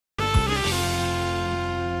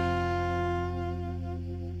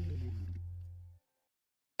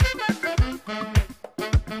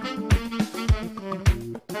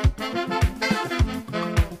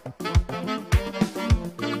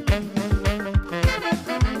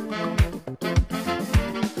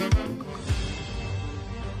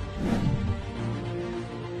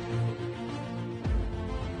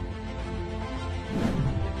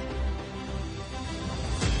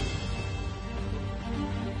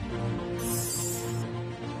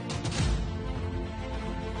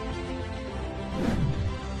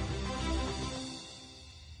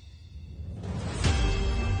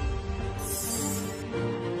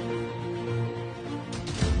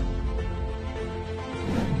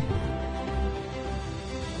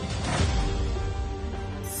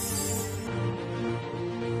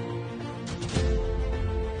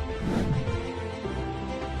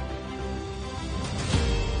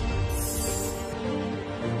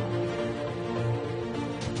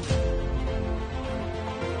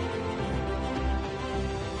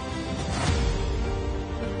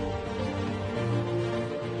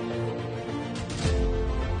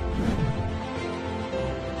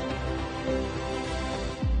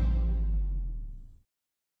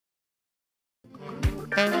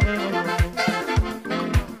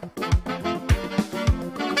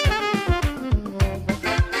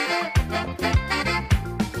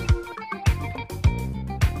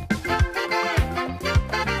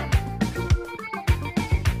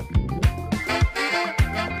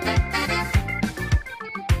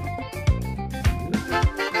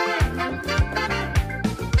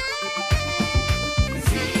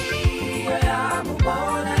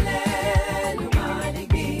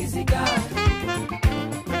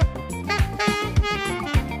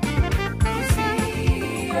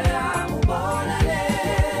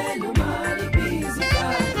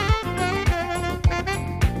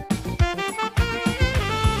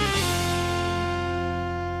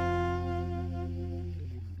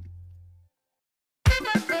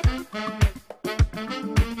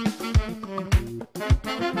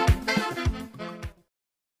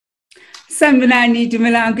Sanbonani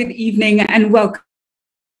Dumela, good evening and welcome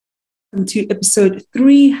to episode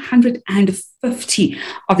 350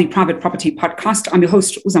 of the Private Property Podcast. I'm your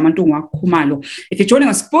host, Uzamantungwa Khumalo. If you're joining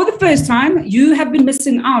us for the first time, you have been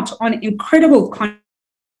missing out on incredible content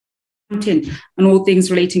and all things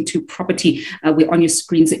relating to property. We're on your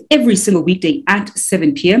screens every single weekday at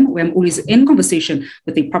 7 p.m. where I'm always in conversation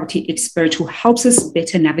with a property expert who helps us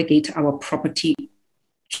better navigate our property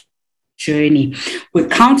journey. We're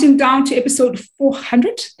counting down to episode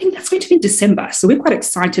 400. I think that's going to be December. So we're quite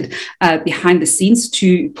excited behind the scenes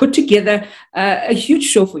to put together a huge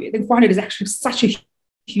show for you. I think 400 is actually such a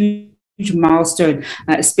huge milestone,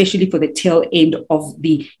 especially for the tail end of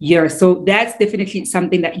the year. So that's definitely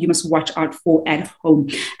something that you must watch out for at home.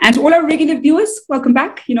 And to all our regular viewers, welcome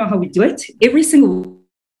back. You know how we do it. Every single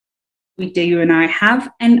weekday, you and I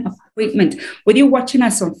have an appointment. Whether you're watching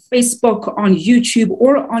us on Facebook, on YouTube,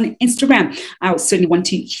 or on Instagram, I would certainly want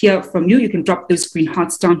to hear from you. You can drop those green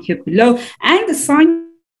hearts down here below and sign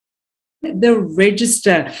the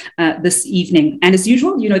register this evening. And as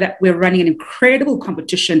usual, you know that we're running an incredible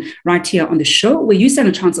competition right here on the show where you stand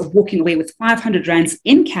a chance of walking away with 500 rands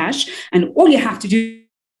in cash. And all you have to do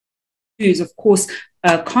is, of course,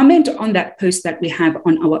 comment on that post that we have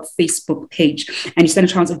on our Facebook page, and you stand a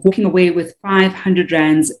chance of walking away with 500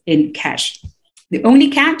 rands in cash. The only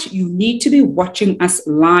catch, you need to be watching us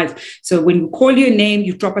live. So when we call your name,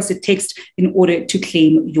 you drop us a text in order to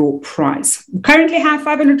claim your prize. We currently have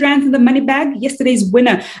 500 rands in the money bag. Yesterday's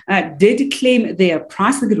winner did claim their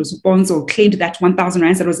prize. I think it was Bonzo claimed that 1,000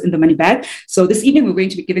 rands that was in the money bag. So this evening, we're going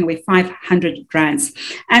to be giving away 500 rands.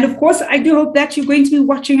 And of course, I do hope that you're going to be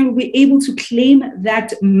watching and will be able to claim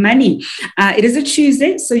that money. It is a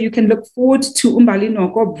Tuesday, so you can look forward to Umbali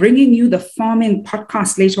Noko bringing you the farming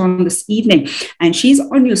podcast later on this evening. And she's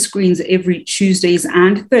on your screens every Tuesdays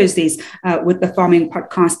and Thursdays with the Farming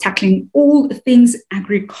Podcast, tackling all things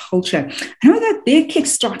agriculture. I know that they're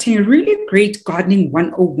kickstarting a really great Gardening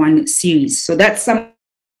 101 series. So that's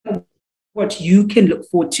what you can look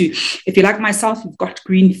forward to. If you're like myself, you've got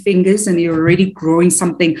green fingers and you're already growing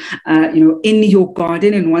something in your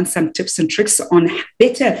garden and want some tips and tricks on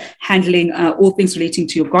better handling all things relating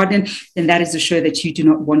to your garden, then that is a show that you do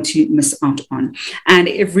not want to miss out on. And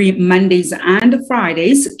every Mondays and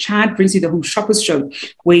Fridays, Chad brings you the Home Shoppers Show,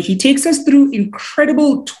 where he takes us through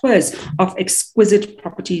incredible tours of exquisite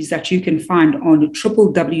properties that you can find on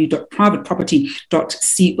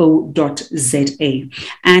www.privateproperty.co.za.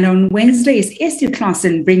 And on Wednesdays, Esther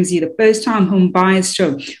Klassen brings you the First Time Home Buyers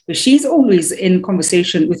Show, where she's always in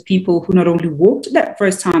conversation with people who not only walked that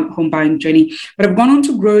first time home buying journey, but have gone on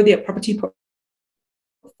to grow their property portfolio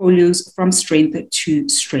portfolios from strength to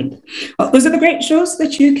strength. Well, those are the great shows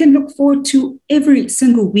that you can look forward to every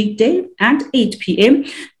single weekday at 8 p.m.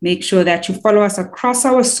 Make sure that you follow us across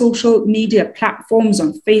our social media platforms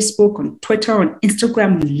on Facebook, on Twitter, on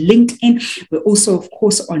Instagram, on LinkedIn. We're also, of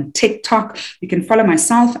course, on TikTok. You can follow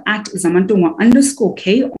myself at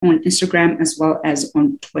Zamantungwa_K on Instagram as well as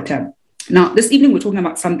on Twitter. Now, this evening, we're talking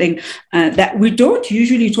about something that we don't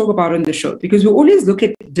usually talk about on the show because we always look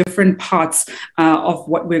at different parts of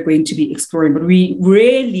what we're going to be exploring, but we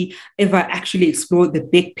rarely ever actually explore the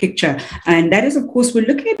big picture. And that is, of course, we're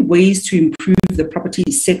looking at ways to improve the property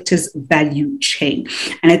sector's value chain.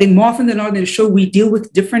 And I think more often than not in the show, we deal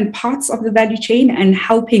with different parts of the value chain and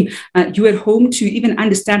helping you at home to even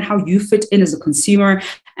understand how you fit in as a consumer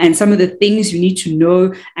and some of the things you need to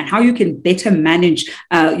know and how you can better manage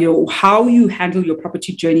how you handle your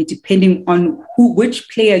property journey depending on which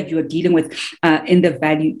player you're dealing with in the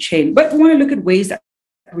value chain. But we want to look at ways that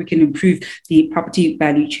we can improve the property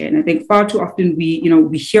value chain. I think far too often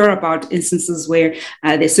we hear about instances where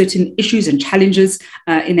there's certain issues and challenges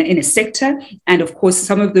in a sector, and of course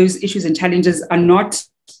some of those issues and challenges are not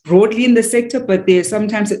broadly in the sector, but they're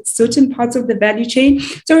sometimes at certain parts of the value chain.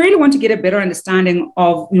 So I really want to get a better understanding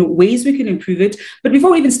of ways we can improve it. But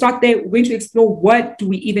before we even start there, we're going to explore what do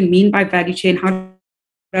we even mean by value chain, how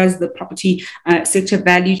does the property sector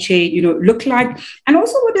value chain look like, and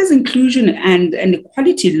also what does inclusion and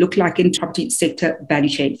equality look like in property sector value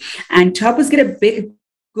chain. And to help us get a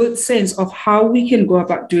good sense of how we can go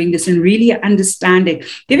about doing this and really understanding,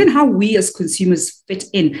 given how we as consumers fit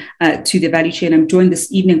in to the value chain. I'm joined this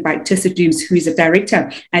evening by Tessa Dooms, who is a director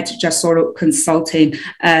at Jasoro Consulting.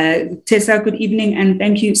 Tessa, good evening, and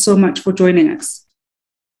thank you so much for joining us.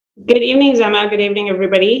 Good evening, Zama. Good evening,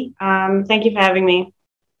 everybody. Thank you for having me.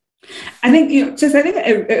 I think, Tess,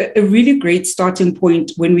 a really great starting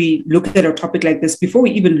point when we look at a topic like this, before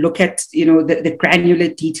we even look at, the granular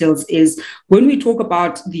details, is when we talk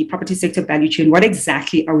about the property sector value chain, what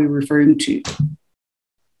exactly are we referring to?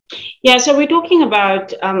 Yeah, so we're talking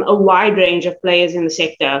about a wide range of players in the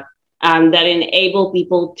sector that enable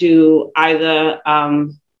people to either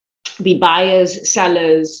be buyers,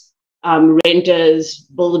 sellers, renters,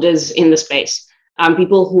 builders in the space.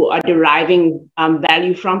 People who are deriving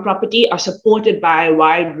value from property are supported by a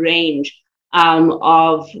wide range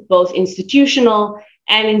of both institutional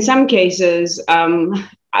and, in some cases,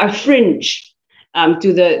 a fringe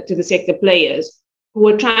to the sector players who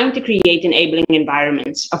are trying to create enabling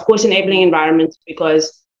environments. Of course, enabling environments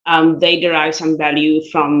because they derive some value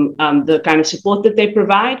from the kind of support that they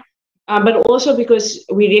provide, but also because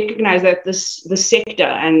we recognize that the sector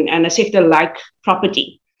and a sector like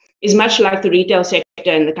property is much like the retail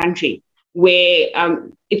sector in the country, where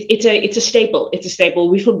it's a staple. It's a staple.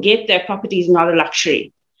 We forget that property is not a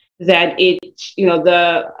luxury. That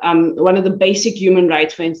one of the basic human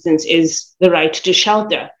rights, for instance, is the right to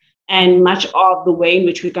shelter. And much of the way in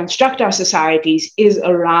which we construct our societies is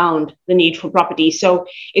around the need for property. So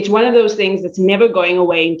it's one of those things that's never going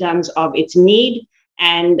away in terms of its need,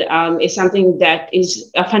 and is something that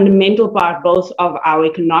is a fundamental part both of our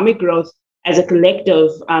economic growth as a collective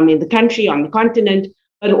in the country, on the continent,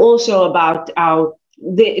 but also about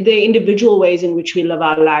the individual ways in which we live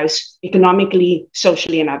our lives economically,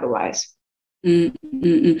 socially, and otherwise. And,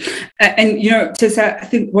 Tessa, I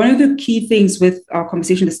think one of the key things with our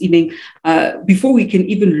conversation this evening, before we can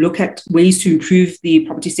even look at ways to improve the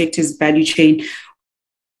property sector's value chain,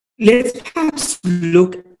 let's perhaps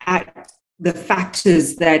look at the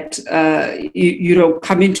factors that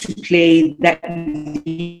come into play that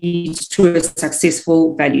leads to a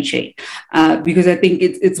successful value chain. Because I think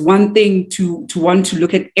it's one thing to want to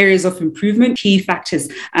look at areas of improvement, key factors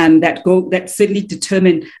that certainly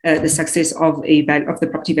determine the success of the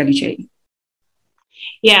property value chain.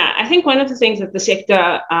 Yeah, I think one of the things that the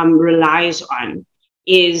sector relies on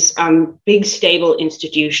is big, stable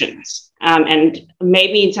institutions, and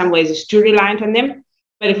maybe in some ways is too reliant on them.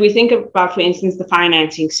 But if we think about, for instance, the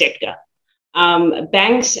financing sector,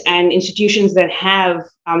 banks and institutions that have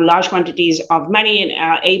large quantities of money and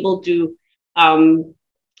are able to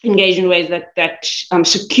engage in ways that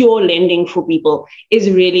secure lending for people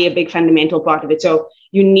is really a big fundamental part of it. So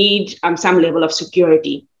you need some level of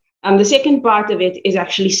security. The second part of it is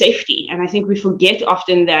actually safety. And I think we forget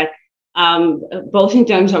often that both in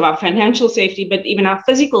terms of our financial safety, but even our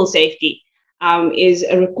physical safety, is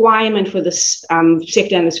a requirement for this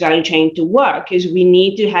sector and this value chain to work, is we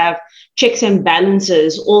need to have checks and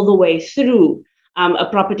balances all the way through a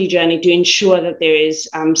property journey to ensure that there is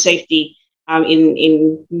safety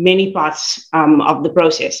in many parts of the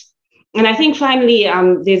process. And I think finally,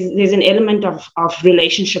 there's an element of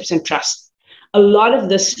relationships and trust. a lot of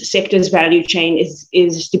this sector's value chain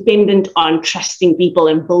is dependent on trusting people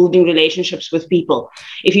and building relationships with people.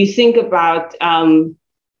 If you think about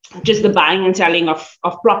just the buying and selling of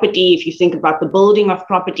property, if you think about the building of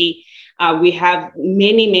property, we have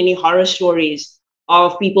many horror stories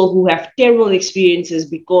of people who have terrible experiences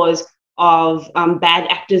because of bad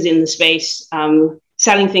actors in the space,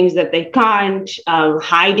 selling things that they can't,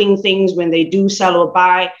 hiding things when they do sell or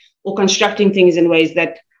buy, or constructing things in ways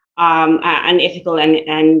that are unethical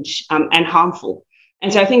and harmful.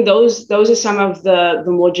 And so I think those are some of the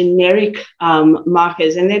more generic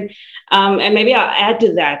markers. And then, and maybe I'll add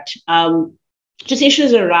to that, just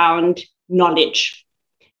issues around knowledge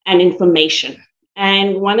and information.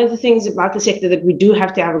 And one of the things about the sector that we do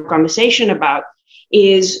have to have a conversation about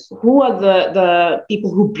is who are the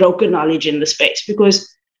people who broker knowledge in the space,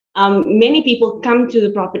 because many people come to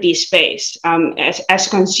the property space as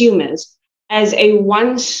consumers as a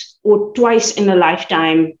once or twice in a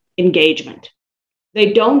lifetime engagement.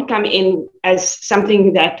 They don't come in as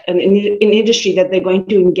something that an industry that they're going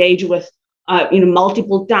to engage with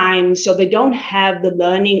multiple times. So they don't have the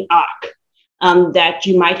learning arc that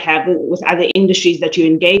you might have with other industries that you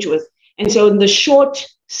engage with. And so in the short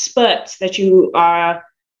spurts that you are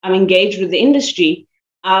engaged with the industry,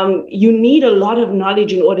 you need a lot of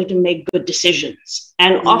knowledge in order to make good decisions.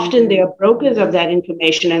 And often there are brokers of that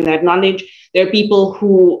information and that knowledge. There are people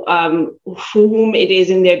whom it is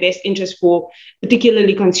in their best interest for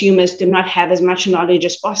particularly consumers to not have as much knowledge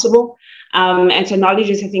as possible. And so knowledge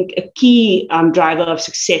is, I think, a key driver of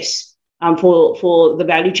success for the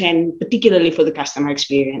value chain, particularly for the customer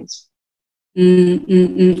experience.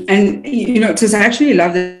 And, Tessa, I actually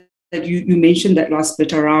love that you mentioned that last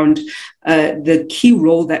bit around the key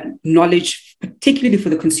role that knowledge, particularly for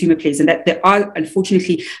the consumer, plays, and that there are,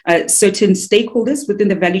 unfortunately, certain stakeholders within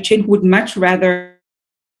the value chain who would much rather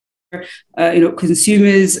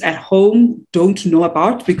consumers at home don't know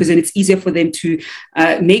about, because then it's easier for them to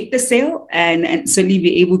make the sale and certainly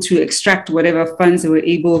be able to extract whatever funds they were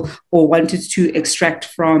able or wanted to extract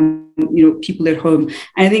from people at home.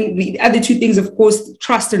 And I think the other two things, of course,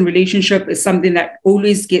 trust and relationship is something that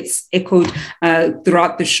always gets echoed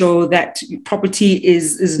throughout the show, that property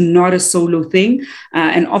is not a solo thing.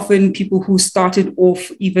 And often people who started off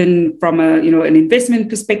even from an investment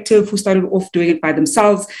perspective, who started off doing it by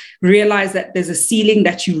themselves, realize that there's a ceiling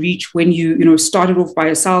that you reach when you started off by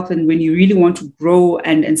yourself. And when you really want to grow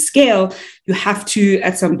and scale, you have to,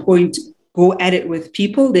 at some point, go at it with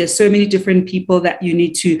people. There's so many different people that you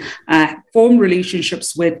need to form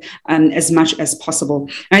relationships with as much as possible.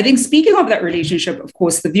 And I think, speaking of that relationship, of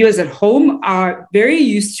course, the viewers at home are very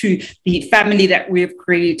used to the family that we've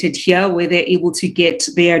created here, where they're able to get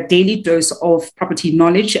their daily dose of property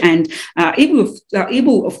knowledge and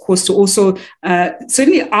able, of course, to also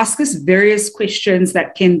certainly ask us various questions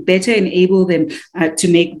that can better enable them to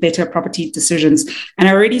make better property decisions. And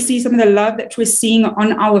I already see some of the love that we're seeing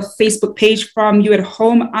on our Facebook page from you at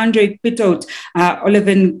home: Andre Pitot,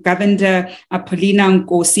 Olivan Govender, Paulina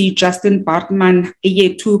Nkosi, Justin Bartman,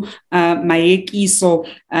 Eyetu Mayekiso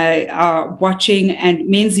are watching, and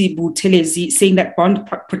Menzi Butelezi saying that bond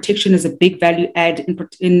protection is a big value add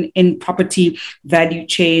in property value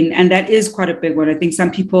chain. And that is quite a big one. I think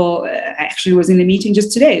some people actually was in a meeting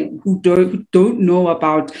just today who don't know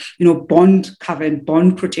about bond cover and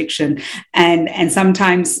bond protection. And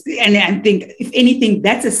sometimes, and I think, if anything,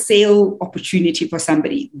 that's a sale opportunity for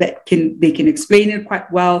somebody that they can explain it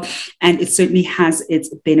quite well, and it certainly has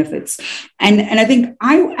its benefits. And I think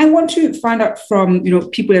I want to find out from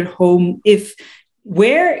people at home, if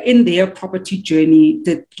where in their property journey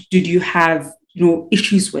did you have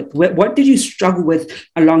issues with? What did you struggle with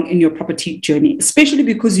along in your property journey? Especially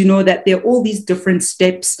because that there are all these different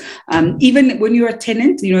steps. Even when you're a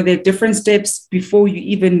tenant, there are different steps before you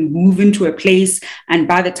even move into a place, and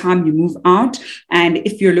by the time you move out. And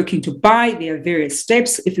if you're looking to buy, there are various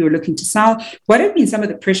steps. If you're looking to sell, what have been some of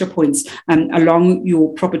the pressure points along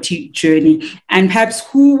your property journey? And perhaps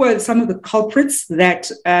who were some of the culprits that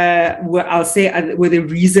were the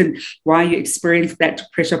reason why you experienced that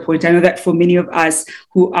pressure point? I know that for many of us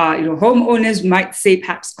who are homeowners might say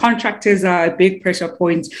perhaps contractors are a big pressure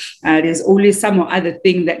point. There's always some or other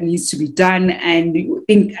thing that needs to be done, and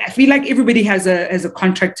I feel like everybody has a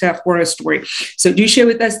contractor horror story. So do share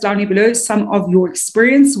with us down here below some of your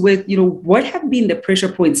experience with what have been the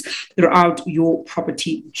pressure points throughout your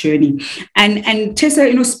property journey. And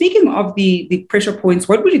Tessa, speaking of the pressure points,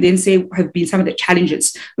 what would you then say have been some of the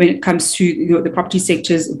challenges when it comes to the property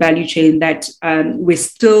sector's value chain that we're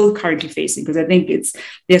still currently facing? Because I think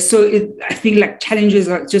I feel like challenges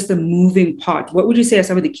are just a moving part. What would you say are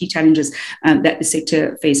some of the key challenges that the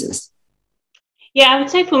sector faces? Yeah, I would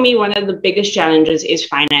say for me, one of the biggest challenges is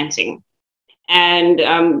financing. And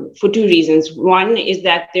for two reasons. One is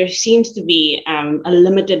that there seems to be a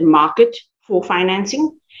limited market for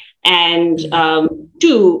financing. And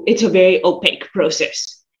two, it's a very opaque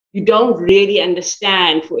process. You don't really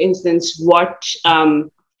understand, for instance, what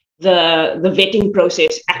the vetting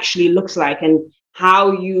process actually looks like and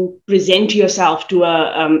how you present yourself to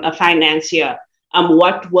a financier,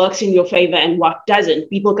 what works in your favor and what doesn't.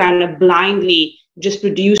 People kind of blindly just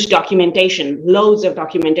produce documentation, loads of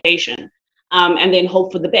documentation, and then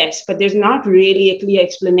hope for the best. But there's not really a clear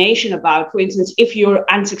explanation about, for instance, if you're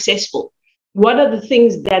unsuccessful, what are the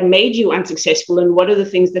things that made you unsuccessful and what are the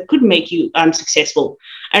things that could make you unsuccessful?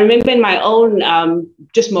 I remember in my own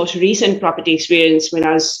just most recent property experience when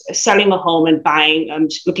I was selling a home and buying,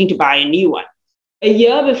 looking to buy a new one. A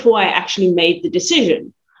year before I actually made the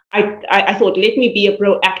decision, I thought, let me be a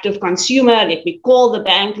proactive consumer, let me call the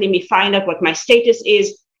bank, let me find out what my status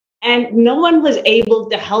is. And no one was able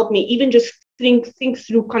to help me even just think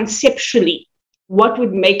through conceptually what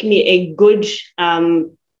would make me a good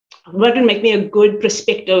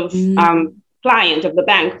prospective client of the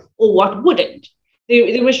bank or what wouldn't.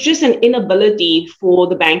 There was just an inability for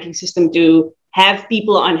the banking system to have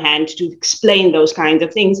people on hand to explain those kinds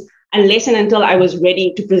of things unless and until I was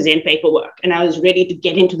ready to present paperwork and I was ready to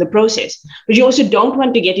get into the process. But you also don't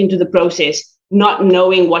want to get into the process not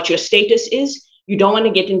knowing what your status is. You don't want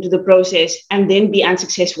to get into the process and then be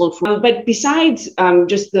unsuccessful. But besides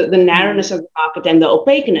just the narrowness of the market and the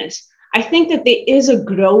opaqueness, I think that there is a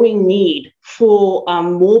growing need for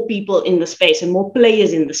more people in the space and more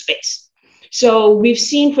players in the space. So we've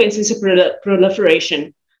seen, for instance, a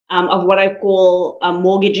proliferation of what I call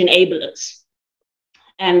mortgage enablers.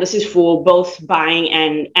 And this is for both buying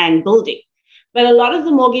and building. But a lot of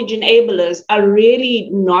the mortgage enablers are really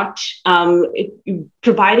not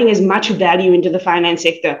providing as much value into the finance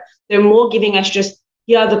sector. They're more giving us just,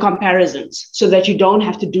 here are the comparisons so that you don't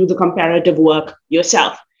have to do the comparative work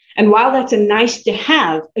yourself. And while that's a nice to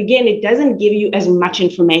have, again, it doesn't give you as much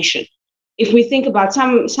information. If we think about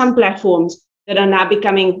some platforms that are now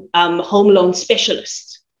becoming home loan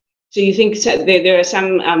specialists. So you think there are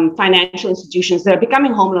some financial institutions that are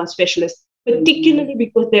becoming home loan specialists, particularly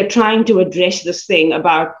because they're trying to address this thing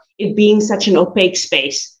about it being such an opaque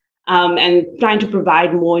space and trying to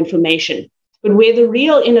provide more information. But where the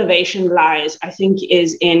real innovation lies, I think,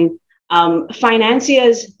 is in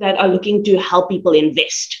financiers that are looking to help people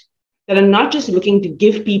invest, that are not just looking to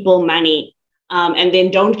give people money and then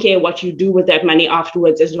don't care what you do with that money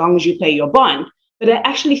afterwards as long as you pay your bond, but are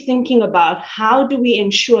actually thinking about how do we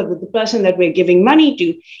ensure that the person that we're giving money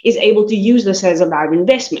to is able to use this as a live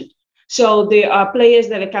investment. So there are players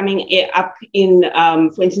that are coming up in,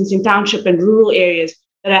 for instance, in township and rural areas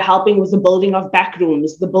that are helping with the building of back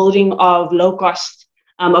rooms, the building of low-cost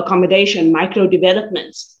accommodation,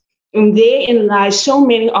 micro-developments. And therein lies so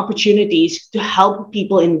many opportunities to help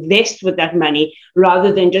people invest with that money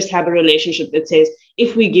rather than just have a relationship that says,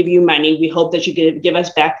 if we give you money, we hope that you give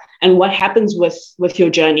us back. And what happens with your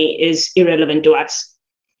journey is irrelevant to us.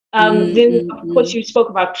 Then, of course, you spoke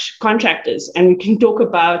about contractors, and we can talk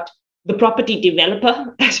about the property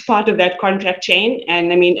developer as part of that contract chain.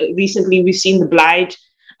 And I mean, recently we've seen the Blythe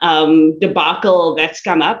debacle that's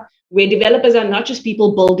come up, where developers are not just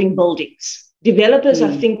people building buildings. Developers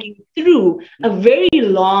are thinking through a very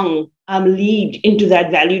long lead into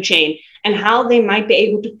that value chain and how they might be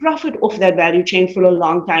able to profit off that value chain for a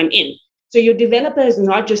long time in. So your developer is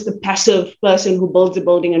not just the passive person who builds a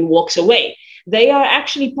building and walks away. They are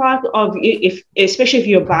actually part of, especially if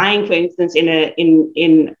you're buying, for instance, in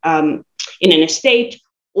an estate,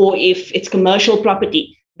 or if it's commercial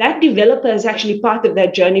property, that developer is actually part of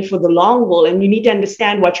that journey for the long haul. And you need to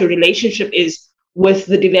understand what your relationship is with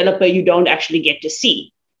the developer you don't actually get to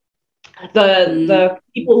see. The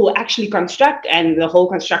people who actually construct and the whole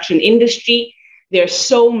construction industry, there are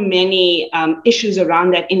so many issues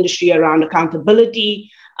around that industry, around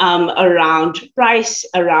accountability, around price,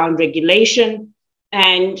 around regulation.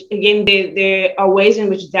 And again, there are ways in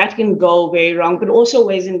which that can go very wrong, but also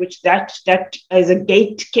ways in which that is a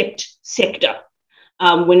gate-kept sector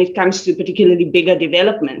when it comes to particularly bigger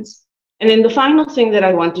developments. And then the final thing that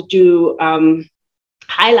I wanted to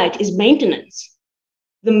highlight is maintenance.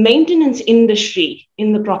 The maintenance industry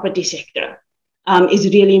in the property sector is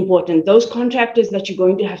really important. Those contractors that you're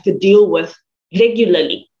going to have to deal with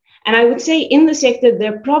regularly. And I would say in the sector,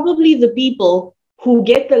 they're probably the people who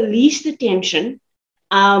get the least attention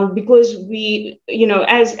because we,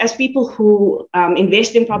 as people who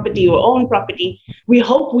invest in property or own property, we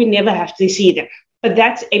hope we never have to see them. But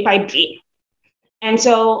that's a pipe dream. And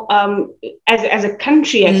so as a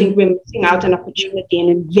country, I think we're missing out an opportunity in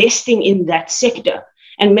investing in that sector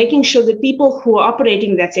and making sure that people who are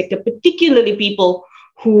operating in that sector, particularly people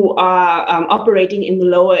who are operating in the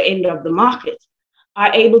lower end of the market,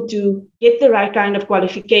 are able to get the right kind of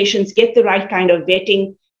qualifications, get the right kind of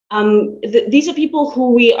vetting. These are people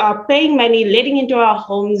who we are paying money, letting into our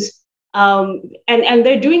homes, and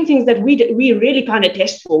they're doing things that we really can't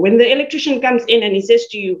attest for. When the electrician comes in and he says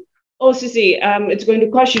to you, "Oh, Sissy, it's going to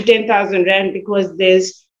cost you 10,000 Rand because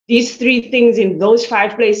there's these 3 things in those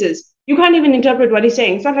 5 places," you can't even interpret what he's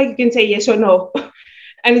saying. It's not like you can say yes or no.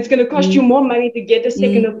 And it's going to cost you more money to get a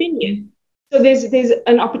second opinion. So there's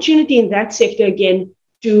an opportunity in that sector, again,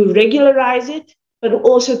 to regularize it, but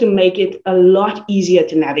also to make it a lot easier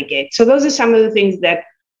to navigate. So those are some of the things that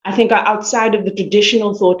I think are outside of the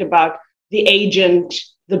traditional thought about the agent,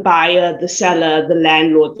 the buyer, the seller, the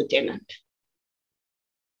landlord, the tenant.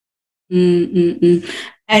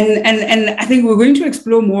 And I think we're going to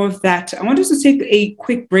explore more of that. I want us to take a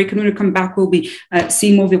quick break, and when we come back, we'll be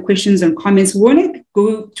seeing more of your questions and comments. We want to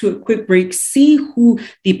go to a quick break, see who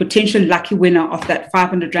the potential lucky winner of that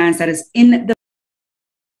 500 Rands that is in the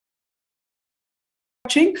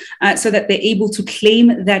so that they're able to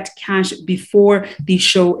claim that cash before the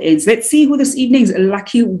show ends. Let's see who this evening's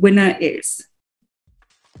lucky winner is.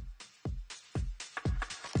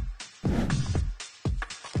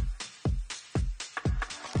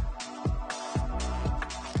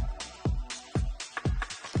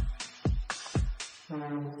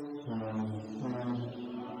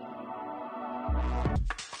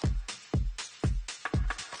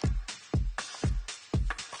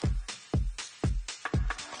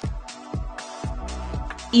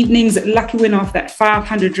 Evening's lucky winner of that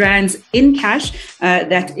 500 Rands in cash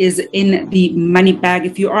that is in the money bag.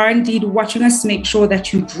 If you are indeed watching us, make sure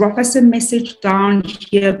that you drop us a message down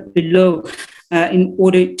here below in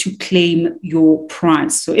order to claim your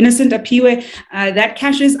prize. So Innocent Apiwe, that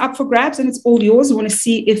cash is up for grabs and it's all yours. We want to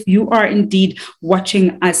see if you are indeed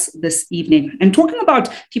watching us this evening. And talking about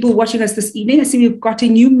people watching us this evening, I see we've got a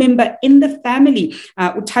new member in the family,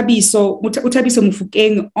 Utabiso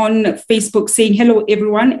Mufukeng on Facebook, saying, "Hello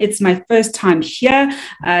everyone, it's my first time here."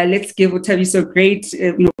 Let's give Utabiso a great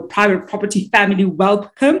private property family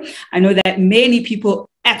welcome. I know that many people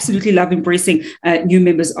absolutely love embracing new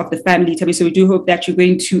members of the family, Tabi. So we do hope that you're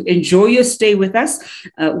going to enjoy your stay with us.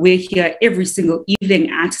 We're here every single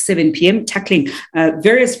evening at 7 p.m. tackling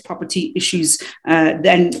various property issues.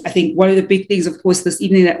 Then I think one of the big things, of course, this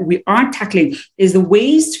evening that we are tackling is the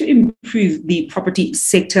ways to improve the property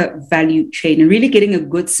sector value chain and really getting a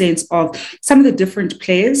good sense of some of the different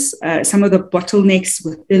players, some of the bottlenecks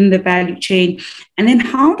within the value chain, and then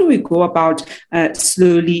how do we go about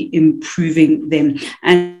slowly improving them.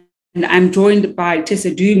 And I'm joined by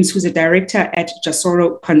Tessa Dooms, who's a director at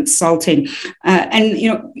Jasoro Consulting. And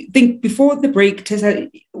I think before the break, Tessa,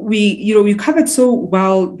 we covered so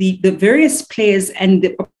well the various players and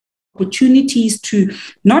the opportunities to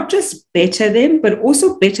not just better them, but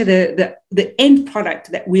also better the end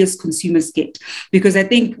product that we as consumers get. Because I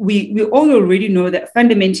think we all already know that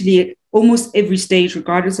fundamentally, almost every stage,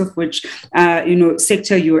 regardless of which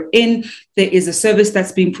sector you're in, there is a service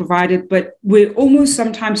that's being provided, but we're almost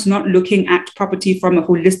sometimes not looking at property from a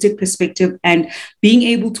holistic perspective and being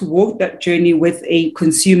able to walk that journey with a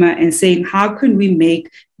consumer and saying, how can we make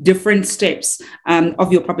different steps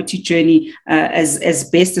of your property journey as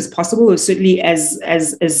best as possible, or certainly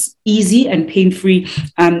as easy and pain-free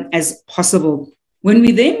as possible. When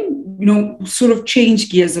we then sort of change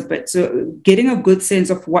gears a bit, so getting a good sense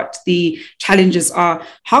of what the challenges are,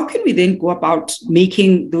 how can we then go about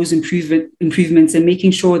making those improvements and making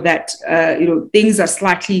sure that things are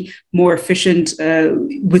slightly more efficient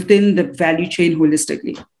within the value chain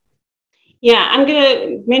holistically? Yeah, I'm going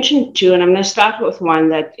to mention two, and I'm going to start with one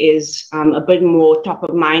that is a bit more top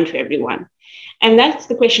of mind for everyone. And that's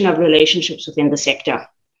the question of relationships within the sector.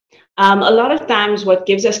 A lot of times what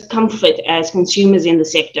gives us comfort as consumers in the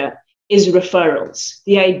sector is referrals.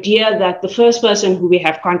 The idea that the first person who we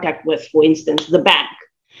have contact with, for instance, the bank,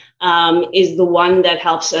 is the one that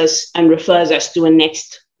helps us and refers us to a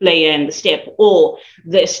next player in the step, or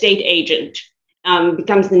the estate agent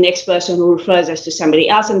becomes the next person who refers us to somebody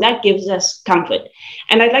else, and that gives us comfort.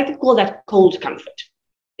 And I'd like to call that cold comfort.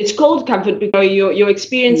 It's cold comfort because your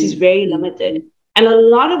experience is very limited. And a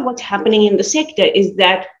lot of what's happening in the sector is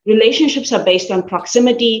that relationships are based on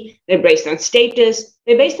proximity, they're based on status,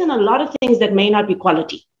 they're based on a lot of things that may not be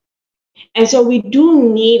quality. And so we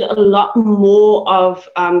do need a lot more of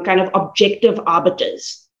kind of objective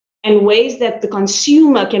arbiters and ways that the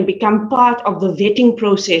consumer can become part of the vetting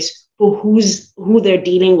process for who they're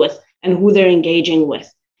dealing with, and who they're engaging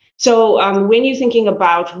with. So when you're thinking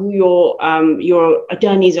about who your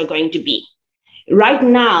attorneys are going to be, right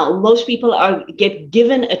now, most people get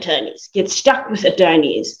given attorneys, get stuck with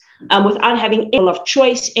attorneys without having any of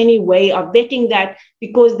choice, any way of vetting that,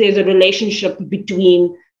 because there's a relationship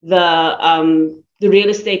between the real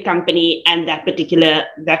estate company and that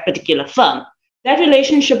particular firm. That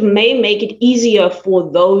relationship may make it easier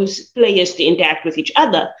for those players to interact with each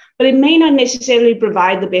other, but it may not necessarily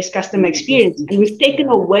provide the best customer experience. And we've taken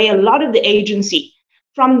away a lot of the agency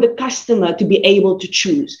from the customer to be able to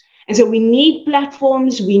choose. And so we need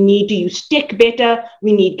platforms, we need to use tech better,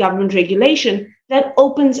 we need government regulation that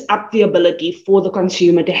opens up the ability for the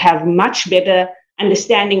consumer to have much better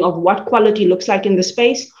understanding of what quality looks like in the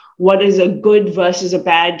space, what is a good versus a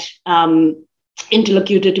bad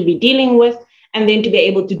interlocutor to be dealing with, and then to be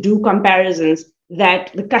able to do comparisons that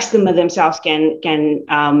the customer themselves can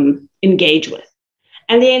engage with.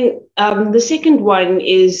 And then the second one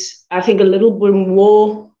is, I think, a little bit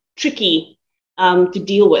more tricky to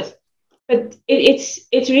deal with. But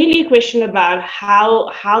it's really a question about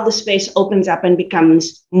how the space opens up and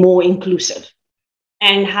becomes more inclusive,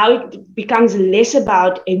 and how it becomes less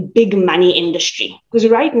about a big money industry. Because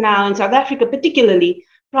right now in South Africa particularly,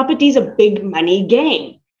 property is a big money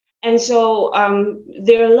game. And so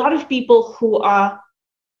there are a lot of people who are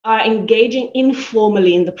engaging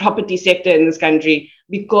informally in the property sector in this country,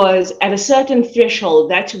 because at a certain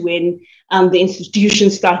threshold, that's when the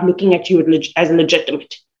institutions start looking at you as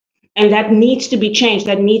legitimate. And that needs to be changed,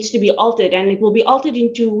 that needs to be altered. And it will be altered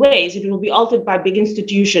in two ways. It will be altered by big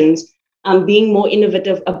institutions being more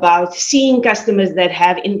innovative about seeing customers that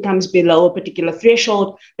have incomes below a particular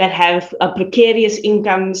threshold, that have precarious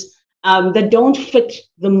incomes, that don't fit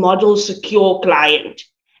the model secure client,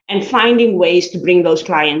 and finding ways to bring those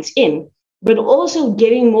clients in, but also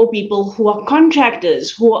getting more people who are contractors,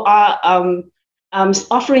 who are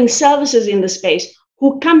offering services in the space,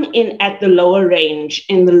 who come in at the lower range,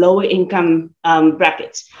 in the lower income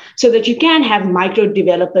brackets, so that you can have micro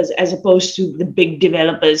developers as opposed to the big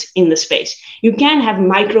developers in the space. You can have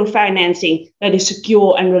microfinancing that is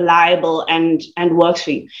secure and reliable and works for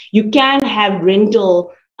you. You can have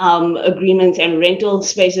rental agreements and rental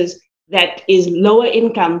spaces that is lower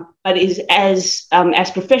income, but is as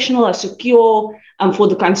professional, as secure for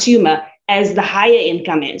the consumer as the higher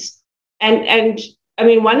income is. And I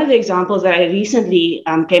mean, one of the examples that I recently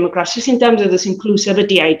came across, just in terms of this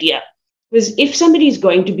inclusivity idea, was if somebody is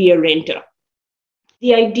going to be a renter,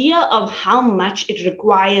 the idea of how much it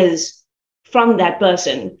requires from that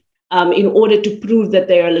person in order to prove that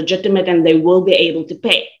they are legitimate and they will be able to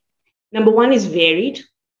pay. Number one is varied.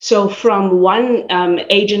 So from one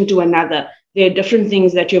agent to another, there are different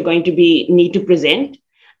things that you're going to need to present,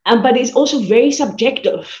 but it's also very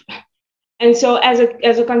subjective. And so as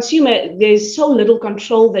a consumer, there's so little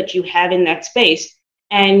control that you have in that space,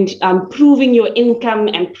 and proving your income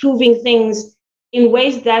and proving things in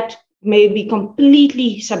ways that may be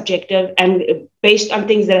completely subjective and based on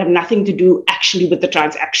things that have nothing to do actually with the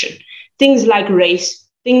transaction. Things like race,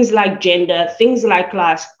 things like gender, things like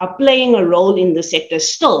class are playing a role in the sector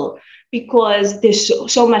still, because there's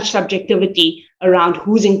so much subjectivity around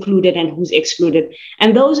who's included and who's excluded.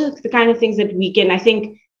 And those are the kind of things that we can, I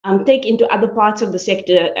think, take into other parts of the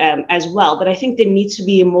sector as well. But I think there needs to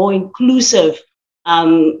be a more inclusive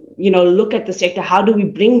look at the sector. How do we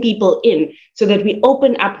bring people in so that we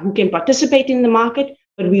open up who can participate in the market,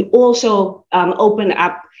 but we also open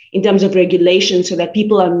up in terms of regulation so that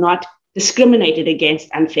people are not discriminated against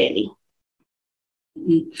unfairly.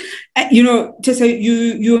 Mm-hmm. Tessa,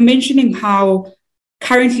 you were mentioning how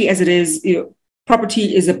currently, as it is,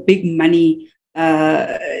 property is a big money,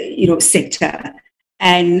 sector.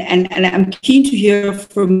 And I'm keen to hear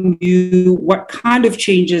from you what kind of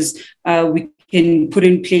changes we can put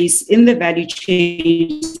in place in the value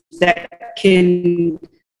chain that can,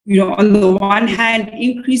 on the one hand,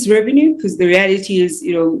 increase revenue, because the reality is,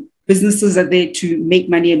 businesses are there to make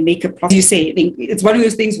money and make a profit. As you say, I think it's one of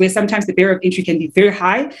those things where sometimes the barrier of entry can be very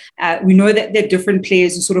high. We know that there are different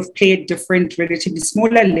players who sort of play at different, relatively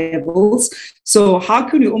smaller levels. So how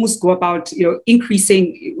can we almost go about,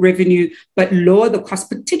 increasing revenue, but lower the cost,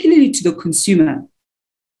 particularly to the consumer?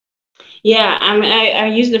 Yeah, I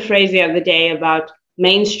used the phrase the other day about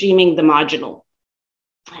mainstreaming the marginal.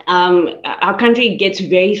 Our country gets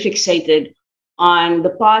very fixated on the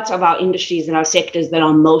parts of our industries and our sectors that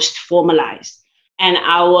are most formalized. And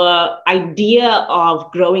our idea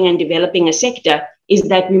of growing and developing a sector is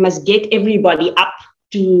that we must get everybody up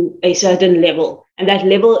to a certain level. And that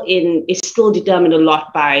level is still determined a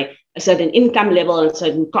lot by a certain income level and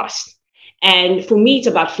certain cost. And for me, it's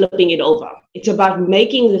about flipping it over. It's about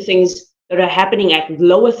making the things that are happening at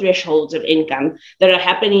lower thresholds of income, that are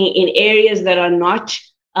happening in areas that are not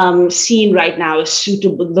seen right now as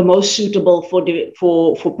suitable, the most suitable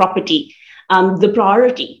for property, the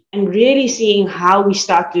priority, and really seeing how we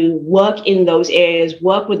start to work in those areas,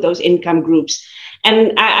 work with those income groups.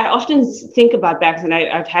 And I often think about banks, and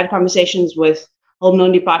I've had conversations with home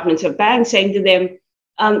loan departments of banks saying to them,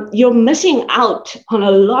 you're missing out on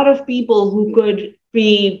a lot of people who could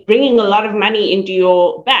be bringing a lot of money into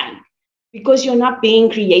your bank because you're not being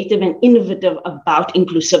creative and innovative about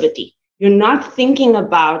inclusivity. You're not thinking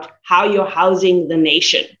about how you're housing the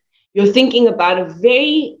nation. You're thinking about a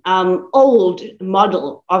very old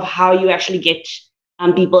model of how you actually get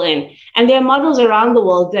people in. And there are models around the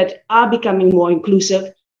world that are becoming more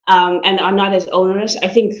inclusive and are not as onerous. I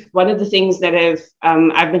think one of the things that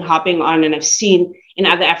I've been hopping on and I've seen in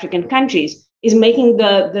other African countries is making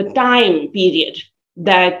the time period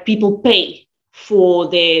that people pay for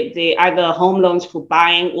their either home loans for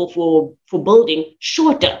buying or for building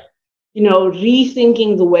shorter.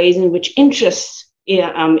 Rethinking the ways in which interest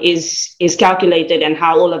is calculated and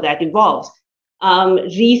how all of that evolves.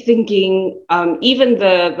 Rethinking even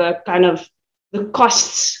the kind of the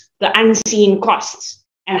costs, the unseen costs,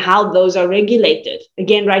 and how those are regulated.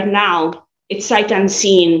 Again, right now, it's sight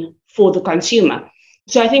unseen for the consumer.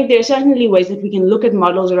 So I think there are certainly ways that we can look at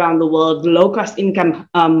models around the world, low-cost income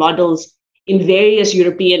models in various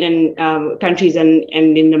European countries and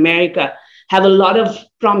in America have a lot of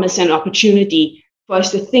promise and opportunity for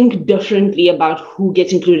us to think differently about who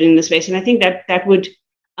gets included in the space. And I think that would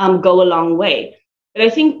go a long way. But I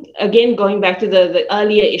think, again, going back to the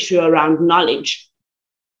earlier issue around knowledge,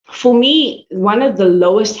 for me, one of the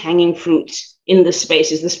lowest hanging fruits in this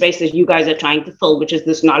space is the space that you guys are trying to fill, which is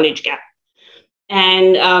this knowledge gap.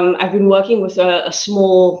 And I've been working with a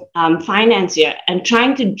small financier and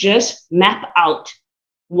trying to just map out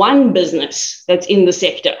one business that's in the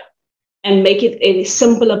sector and make it a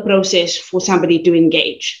simpler process for somebody to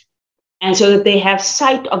engage. And so that they have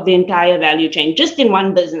sight of the entire value chain just in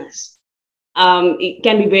one business. It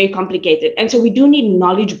can be very complicated. And so we do need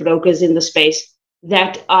knowledge brokers in the space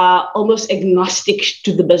that are almost agnostic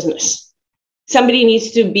to the business. Somebody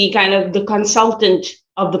needs to be kind of the consultant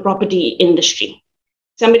of the property industry.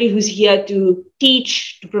 Somebody who's here to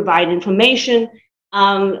teach, to provide information,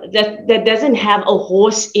 that doesn't have a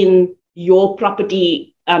horse in your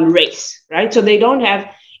property race, right? So they don't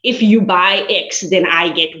have, if you buy X, then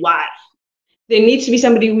I get Y. There needs to be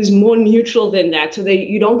somebody who's more neutral than that so that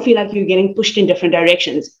you don't feel like you're getting pushed in different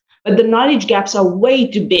directions. But the knowledge gaps are way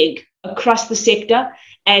too big across the sector.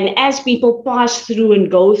 And as people pass through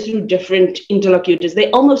and go through different interlocutors,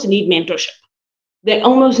 they almost need mentorship. They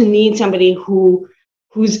almost need somebody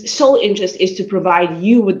whose sole interest is to provide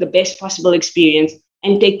you with the best possible experience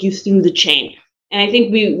and take you through the chain. And I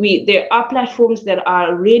think there are platforms that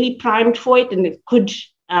are really primed for it, and it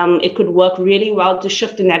could work really well to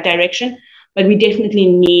shift in that direction. But we definitely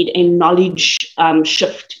need a knowledge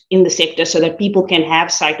shift in the sector so that people can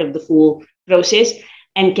have sight of the full process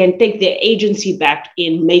and can take their agency back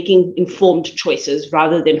in making informed choices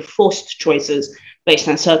rather than forced choices based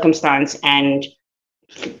on circumstance and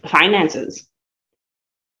finances.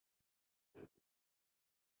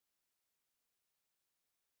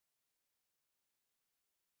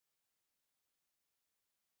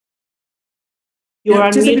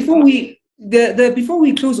 Before we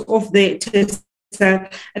close off there, Tessa,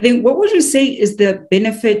 I think what would you say is the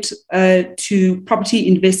benefit to property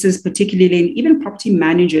investors, particularly and even property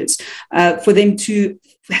managers, for them to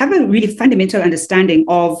have a really fundamental understanding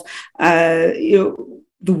of the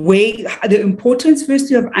importance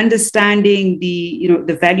firstly of understanding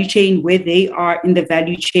the value chain, where they are in the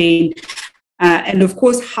value chain, and of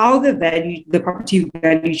course, how the property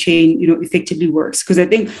value chain, effectively works. Because I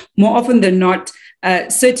think more often than not,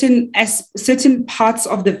 certain parts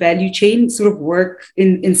of the value chain sort of work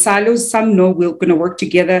in silos. Some know we're going to work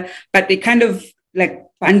together, but they kind of like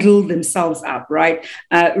bundle themselves up, right?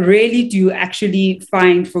 Rarely do you actually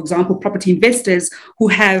find, for example, property investors who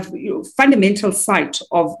have fundamental sight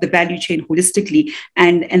of the value chain holistically,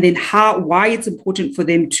 and then why it's important for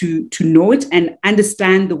them to know it and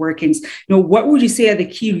understand the workings. What would you say are the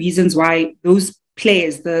key reasons why those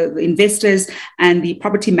players, the investors and the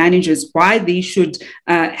property managers, why they should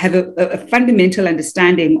have a fundamental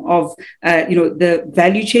understanding of the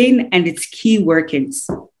value chain and its key workings?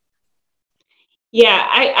 Yeah,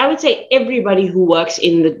 I would say everybody who works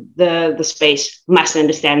in the space must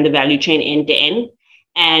understand the value chain end to end,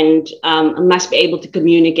 and must be able to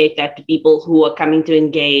communicate that to people who are coming to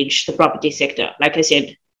engage the property sector. Like I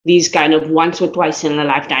said, these kind of once or twice in a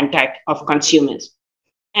lifetime type of consumers.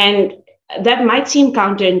 And that might seem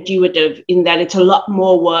counterintuitive in that it's a lot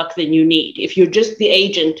more work than you need. If you're just the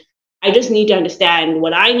agent, I just need to understand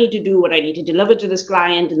what I need to do, what I need to deliver to this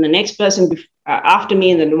client and the next person after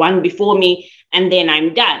me and then the one before me, and then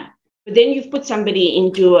I'm done. But then you've put somebody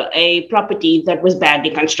into a property that was badly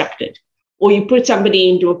constructed, or you put somebody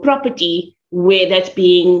into a property where that's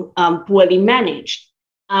being poorly managed.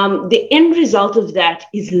 The end result of that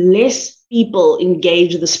is less people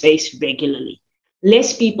engage the space regularly.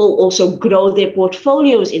 Less people also grow their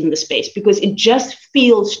portfolios in the space because it just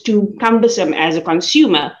feels too cumbersome as a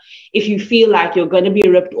consumer if you feel like you're going to be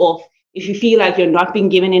ripped off, if you feel like you're not being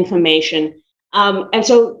given information. And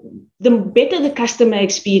so the better the customer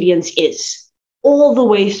experience is all the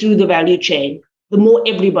way through the value chain, the more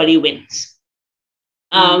everybody wins.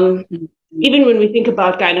 Even when we think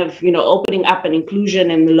about kind of, opening up an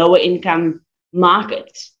inclusion in the lower income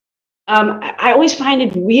markets, I always find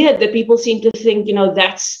it weird that people seem to think,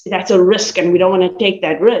 that's a risk and we don't want to take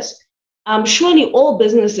that risk. Surely all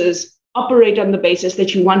businesses operate on the basis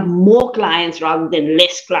that you want more clients rather than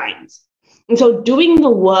less clients. And so doing the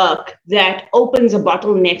work that opens a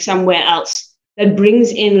bottleneck somewhere else, that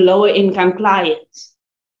brings in lower income clients,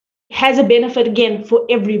 has a benefit, again, for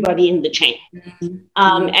everybody in the chain.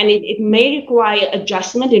 And it may require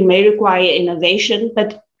adjustment, it may require innovation,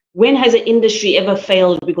 but when has an industry ever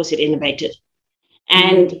failed because it innovated?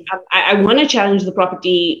 And I want to challenge the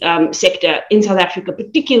property sector in South Africa,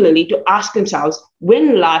 particularly, to ask themselves,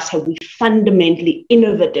 when last have we fundamentally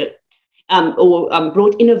innovated or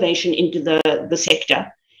brought innovation into the sector?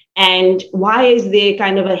 And why is there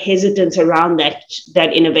kind of a hesitance around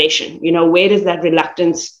that innovation? Where does that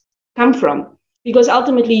reluctance come from? Because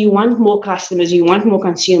ultimately you want more customers, you want more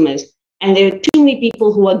consumers, and there are too many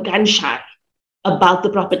people who are gun shy about the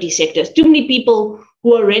property sector. Too many people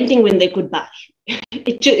who are renting when they could buy.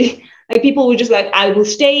 People were just like, I will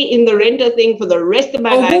stay in the renter thing for the rest of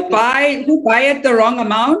my life. Who buy at the wrong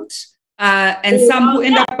amount, and some who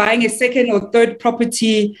end up buying a second or third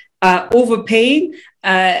property, overpaying,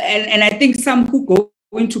 and I think some who go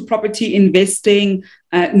into property investing,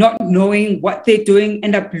 not knowing what they're doing,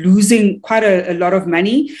 end up losing quite a lot of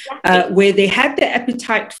money, where they had the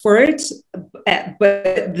appetite for it, but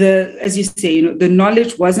as you say, the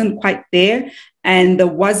knowledge wasn't quite there, and there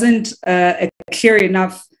wasn't a clear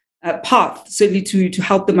enough path, certainly to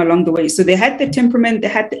help them along the way. So they had the temperament, they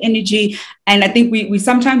had the energy, and I think we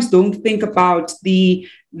sometimes don't think about the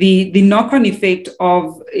knock-on effect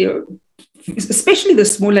of, especially the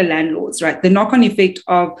smaller landlords, right? The knock-on effect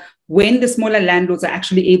of when the smaller landlords are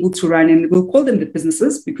actually able to run, and we'll call them the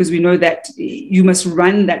businesses because we know that you must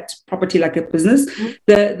run that property like a business,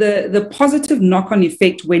 the positive knock-on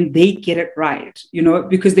effect when they get it right,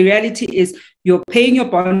 because the reality is you're paying your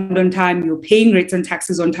bond on time, you're paying rates and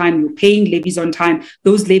taxes on time, you're paying levies on time.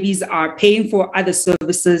 Those levies are paying for other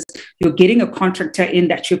services. You're getting a contractor in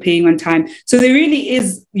that you're paying on time. So there really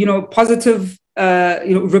is, positive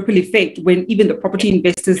ripple effect when even the property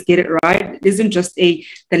investors get it right. It isn't just the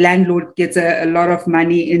landlord gets a lot of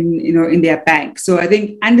money in their bank. So I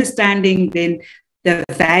think understanding then the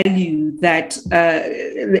value that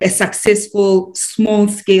a successful small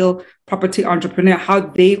scale property entrepreneur, how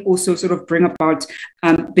they also sort of bring about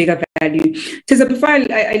bigger value. Tessa, before I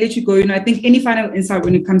let you go, I think any final insight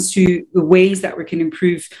when it comes to the ways that we can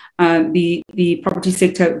improve the property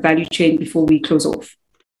sector value chain before we close off?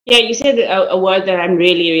 Yeah, you said a word that I'm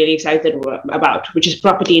really, really excited about, which is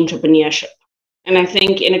property entrepreneurship. And I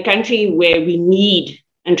think in a country where we need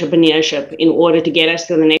entrepreneurship in order to get us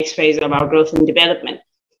to the next phase of our growth and development,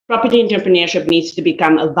 property entrepreneurship needs to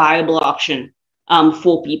become a viable option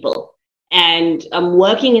for people. And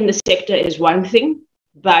working in the sector is one thing,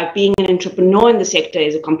 but being an entrepreneur in the sector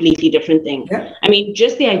is a completely different thing. Yeah. I mean,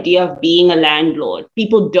 just the idea of being a landlord,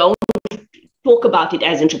 people don't talk about it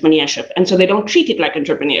as entrepreneurship, and so they don't treat it like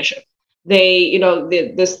entrepreneurship. They,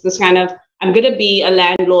 this kind of, I'm going to be a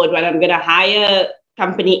landlord, but I'm going to hire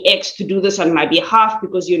company X to do this on my behalf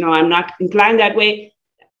because, I'm not inclined that way.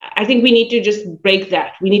 I think we need to just break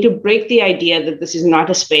that. We need to break the idea that this is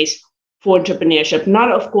not a space for entrepreneurship,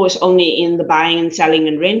 not, of course, only in the buying and selling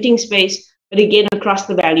and renting space, but again, across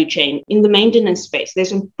the value chain, in the maintenance space. There's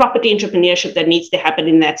some property entrepreneurship that needs to happen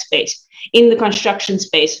in that space. In the construction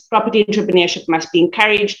space, property entrepreneurship must be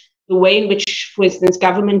encouraged. The way in which, for instance,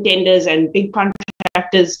 government tenders and big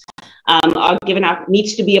contractors are given out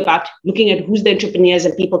needs to be about looking at who's the entrepreneurs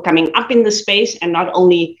and people coming up in the space, and not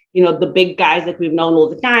only, the big guys that we've known all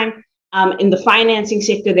the time. In the financing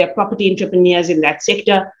sector, there are property entrepreneurs in that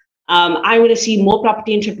sector. I want to see more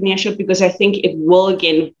property entrepreneurship because I think it will,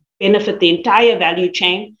 again, benefit the entire value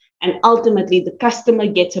chain. And ultimately, the customer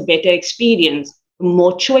gets a better experience. The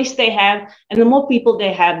more choice they have, and the more people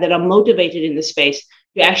they have that are motivated in the space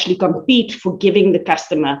to actually compete for giving the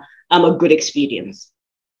customer a good experience.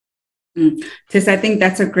 Tess, I think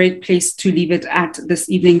that's a great place to leave it at this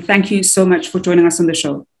evening. Thank you so much for joining us on the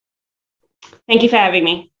show. Thank you for having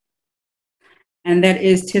me. And that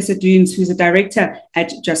is Tessa Dooms, who's a director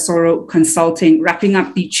at Jasoro Consulting, wrapping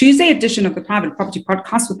up the Tuesday edition of the Private Property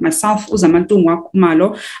Podcast with myself,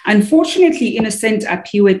 Khumalo. Unfortunately, Innocent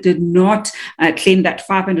Apiwe did not claim that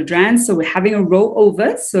 500 Rand, so we're having a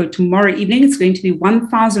rollover. So tomorrow evening, it's going to be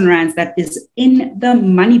 1,000 Rands that is in the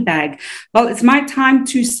money bag. Well, it's my time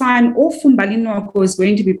to sign off. Mbalinoko is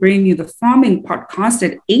going to be bringing you the Farming Podcast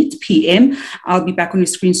at 8 p.m. I'll be back on your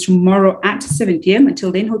screens tomorrow at 7 p.m.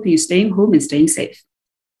 Until then, hoping you're staying home and staying safe.